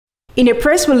In a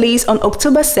press release on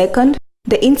October 2nd,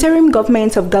 the interim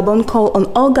government of Gabon called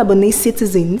on all Gabonese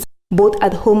citizens, both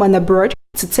at home and abroad,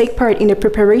 to take part in the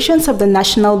preparations of the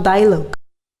national dialogue.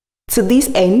 To this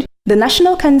end, the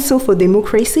National Council for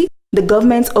Democracy, the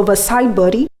government's oversight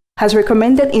body, has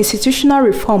recommended institutional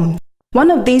reforms.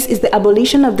 One of these is the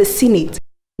abolition of the Senate.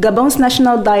 Gabon's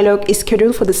national dialogue is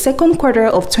scheduled for the second quarter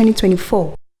of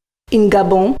 2024. In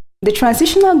Gabon, the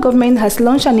transitional government has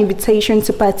launched an invitation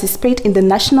to participate in the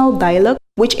national dialogue,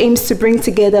 which aims to bring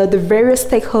together the various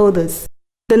stakeholders.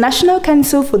 The National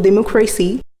Council for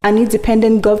Democracy, an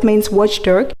independent government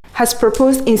watchdog, has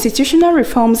proposed institutional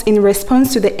reforms in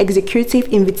response to the executive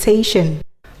invitation.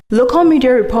 Local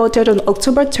media reported on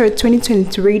October 3,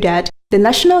 2023 that the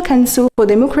National Council for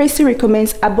Democracy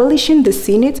recommends abolishing the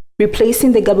Senate,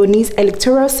 replacing the Gabonese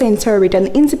Electoral Center with an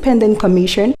independent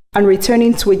commission, and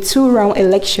returning to a two-round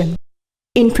election.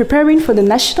 In preparing for the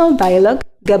national dialogue,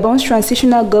 Gabon's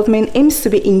transitional government aims to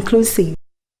be inclusive.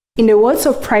 In the words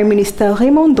of Prime Minister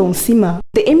Raymond Donsima,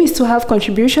 the aim is to have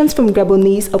contributions from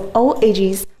Gabonese of all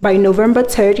ages by November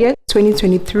 30,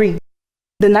 2023.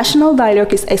 The national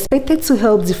dialogue is expected to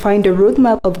help define the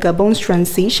roadmap of Gabon's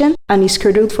transition and is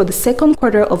scheduled for the second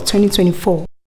quarter of 2024.